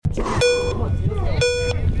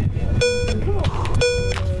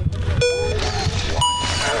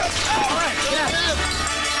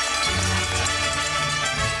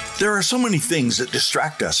There are so many things that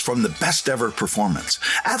distract us from the best ever performance.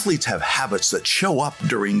 Athletes have habits that show up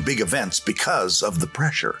during big events because of the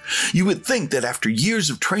pressure. You would think that after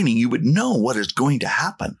years of training, you would know what is going to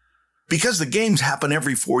happen. Because the games happen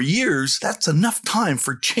every 4 years, that's enough time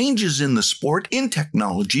for changes in the sport, in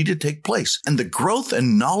technology to take place. And the growth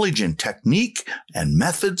and knowledge in technique and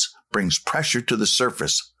methods brings pressure to the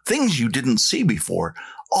surface. Things you didn't see before,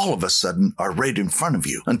 all of a sudden are right in front of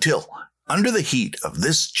you until, under the heat of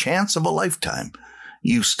this chance of a lifetime,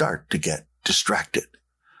 you start to get distracted.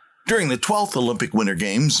 During the 12th Olympic Winter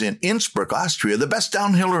Games in Innsbruck, Austria, the best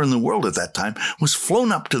downhiller in the world at that time was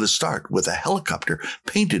flown up to the start with a helicopter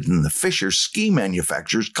painted in the Fischer ski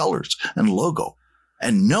manufacturer's colors and logo.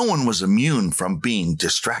 And no one was immune from being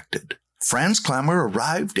distracted. Franz Klammer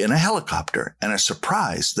arrived in a helicopter and a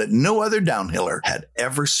surprise that no other downhiller had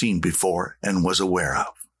ever seen before and was aware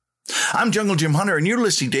of. I'm Jungle Jim Hunter, and you're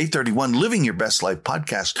listening to 831 Living Your Best Life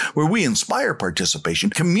podcast, where we inspire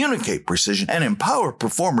participation, communicate precision, and empower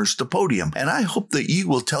performers to podium. And I hope that you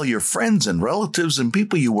will tell your friends and relatives and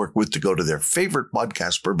people you work with to go to their favorite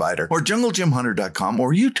podcast provider or junglejimhunter.com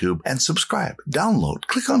or YouTube and subscribe, download,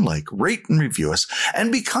 click on like, rate, and review us,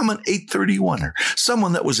 and become an 831er,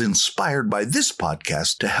 someone that was inspired by this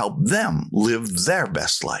podcast to help them live their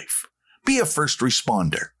best life. Be a first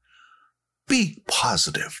responder. Be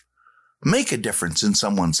positive. Make a difference in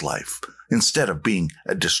someone's life instead of being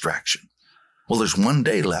a distraction. Well, there's 1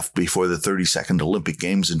 day left before the 32nd Olympic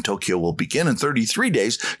Games in Tokyo will begin, and 33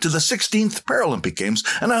 days to the 16th Paralympic Games,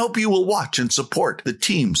 and I hope you will watch and support the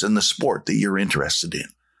teams and the sport that you're interested in.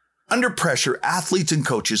 Under pressure, athletes and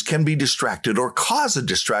coaches can be distracted or cause a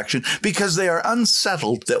distraction because they are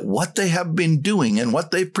unsettled that what they have been doing and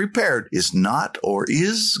what they've prepared is not or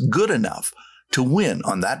is good enough to win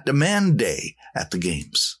on that demand day at the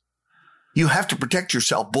Games. You have to protect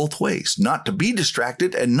yourself both ways, not to be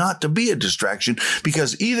distracted and not to be a distraction,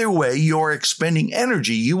 because either way, you're expending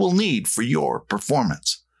energy you will need for your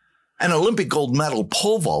performance. An Olympic gold medal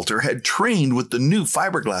pole vaulter had trained with the new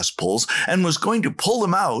fiberglass poles and was going to pull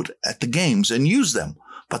them out at the Games and use them,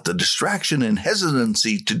 but the distraction and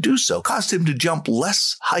hesitancy to do so caused him to jump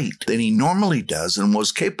less height than he normally does and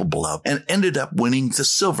was capable of, and ended up winning the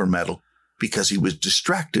silver medal because he was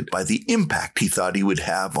distracted by the impact he thought he would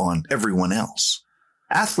have on everyone else.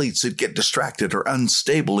 Athletes that get distracted are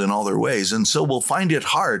unstable in all their ways, and so will find it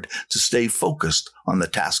hard to stay focused on the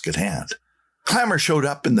task at hand. Klammer showed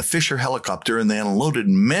up in the Fischer helicopter, and they unloaded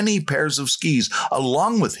many pairs of skis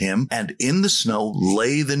along with him, and in the snow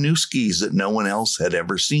lay the new skis that no one else had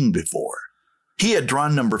ever seen before. He had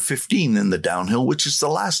drawn number 15 in the downhill, which is the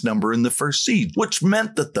last number in the first seed, which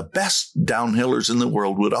meant that the best downhillers in the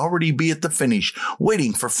world would already be at the finish,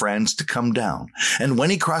 waiting for Franz to come down. And when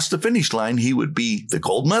he crossed the finish line, he would be the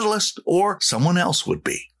gold medalist or someone else would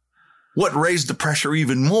be. What raised the pressure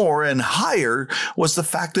even more and higher was the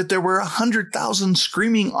fact that there were 100,000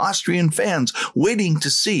 screaming Austrian fans waiting to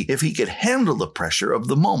see if he could handle the pressure of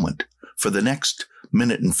the moment for the next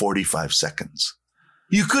minute and 45 seconds.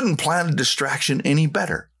 You couldn't plan a distraction any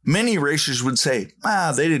better. Many racers would say,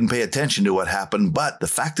 they didn't pay attention to what happened, but the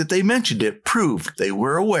fact that they mentioned it proved they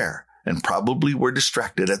were aware and probably were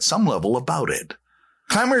distracted at some level about it.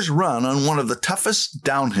 Klammer's run on one of the toughest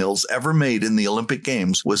downhills ever made in the Olympic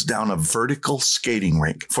Games was down a vertical skating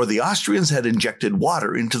rink, for the Austrians had injected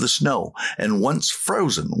water into the snow and once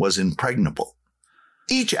frozen was impregnable.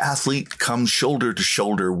 Each athlete comes shoulder to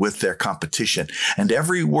shoulder with their competition, and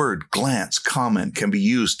every word, glance, comment can be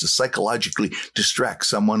used to psychologically distract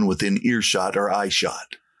someone within earshot or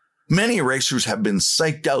eyeshot. Many racers have been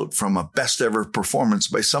psyched out from a best-ever performance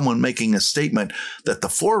by someone making a statement that the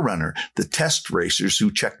forerunner, the test racers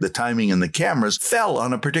who checked the timing and the cameras, fell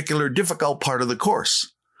on a particular difficult part of the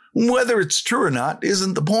course. Whether it's true or not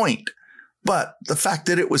isn't the point, but the fact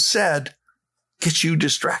that it was said gets you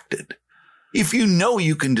distracted. If you know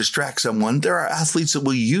you can distract someone, there are athletes that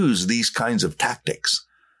will use these kinds of tactics.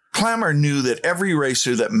 Klammer knew that every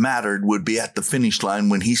racer that mattered would be at the finish line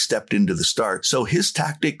when he stepped into the start, so his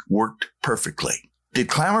tactic worked perfectly. Did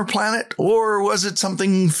Klammer plan it, or was it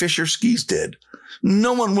something Fischer Skis did?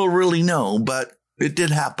 No one will really know, but it did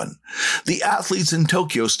happen. The athletes in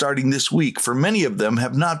Tokyo starting this week, for many of them,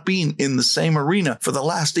 have not been in the same arena for the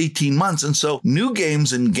last 18 months, and so new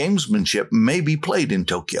games and gamesmanship may be played in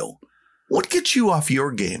Tokyo. What gets you off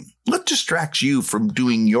your game? What distracts you from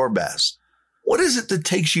doing your best? What is it that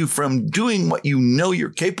takes you from doing what you know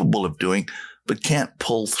you're capable of doing, but can't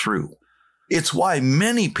pull through? It's why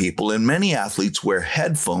many people and many athletes wear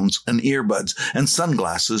headphones and earbuds and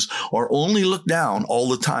sunglasses, or only look down all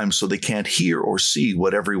the time so they can't hear or see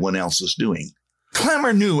what everyone else is doing.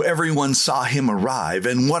 Clamor knew everyone saw him arrive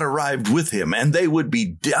and what arrived with him, and they would be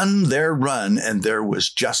done their run, and there was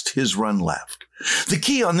just his run left. The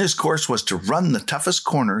key on this course was to run the toughest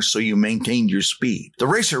corners so you maintained your speed. The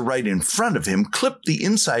racer right in front of him clipped the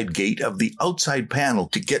inside gate of the outside panel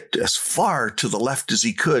to get as far to the left as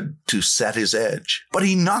he could to set his edge. But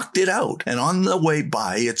he knocked it out, and on the way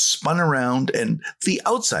by, it spun around, and the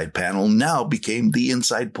outside panel now became the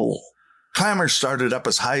inside pole. Clamor started up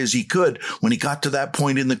as high as he could when he got to that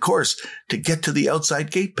point in the course to get to the outside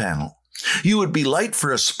gate panel. You would be light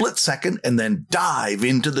for a split second and then dive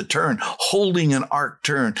into the turn, holding an arc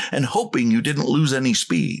turn and hoping you didn't lose any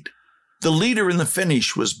speed. The leader in the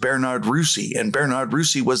finish was Bernard Russi, and Bernard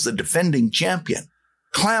Russi was the defending champion.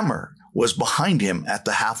 Clamor was behind him at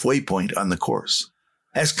the halfway point on the course.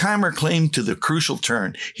 As Clamor claimed to the crucial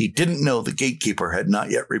turn, he didn't know the gatekeeper had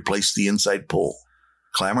not yet replaced the inside pole.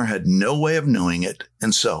 Clamor had no way of knowing it,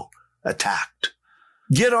 and so attacked.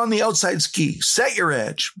 Get on the outside ski, set your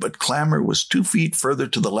edge, but Clamor was 2 feet further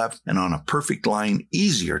to the left and on a perfect line,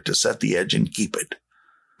 easier to set the edge and keep it.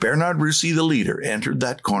 Bernard Russi, the leader, entered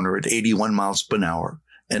that corner at 81 miles per hour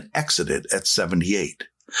and exited at 78.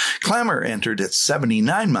 Clamor entered at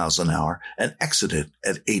 79 miles an hour and exited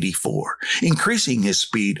at 84, increasing his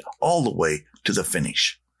speed all the way to the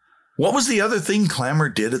finish. What was the other thing Clamor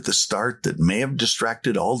did at the start that may have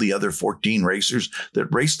distracted all the other 14 racers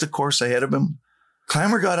that raced the course ahead of him?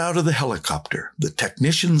 Clamor got out of the helicopter. The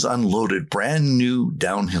technicians unloaded brand new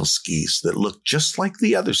downhill skis that looked just like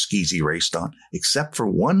the other skis he raced on, except for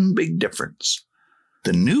one big difference.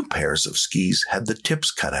 The new pairs of skis had the tips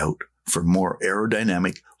cut out for more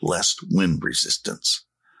aerodynamic, less wind resistance.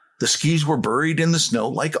 The skis were buried in the snow,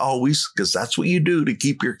 like always, because that's what you do to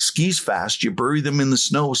keep your skis fast. You bury them in the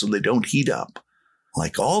snow so they don't heat up.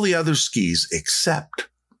 Like all the other skis, except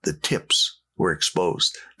the tips were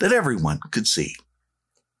exposed that everyone could see.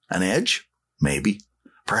 An edge? Maybe.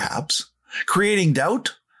 Perhaps. Creating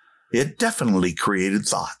doubt? It definitely created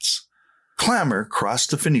thoughts. Clamor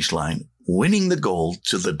crossed the finish line, winning the gold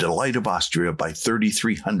to the delight of Austria by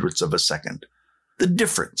 33 hundredths of a second. The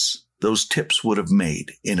difference those tips would have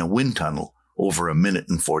made in a wind tunnel over 1 minute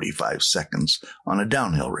and 45 seconds on a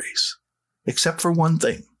downhill race. Except for one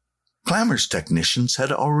thing. Clamor's technicians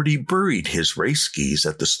had already buried his race skis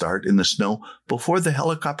at the start in the snow before the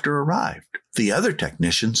helicopter arrived. The other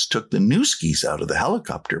technicians took the new skis out of the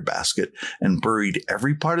helicopter basket and buried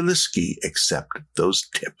every part of the ski except those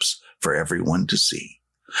tips for everyone to see.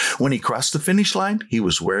 When he crossed the finish line, he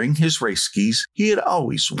was wearing his race skis he had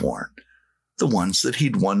always worn, the ones that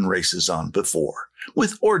he'd won races on before,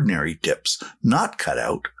 with ordinary tips, not cut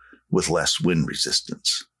out, with less wind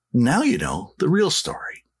resistance. Now you know the real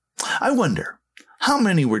story. I wonder, how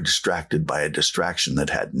many were distracted by a distraction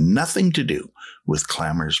that had nothing to do with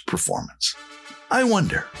Clamor's performance? I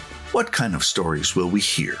wonder, what kind of stories will we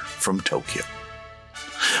hear from Tokyo?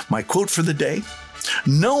 My quote for the day,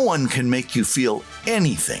 no one can make you feel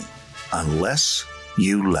anything unless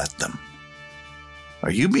you let them.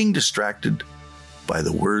 Are you being distracted by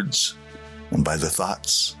the words and by the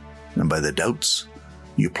thoughts and by the doubts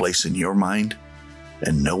you place in your mind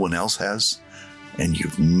and no one else has? And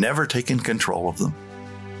you've never taken control of them?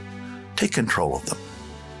 Take control of them.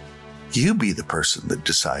 You be the person that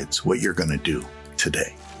decides what you're going to do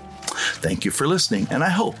today. Thank you for listening, and I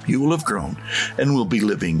hope you will have grown and will be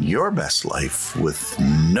living your best life with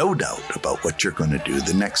no doubt about what you're going to do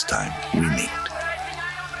the next time we meet.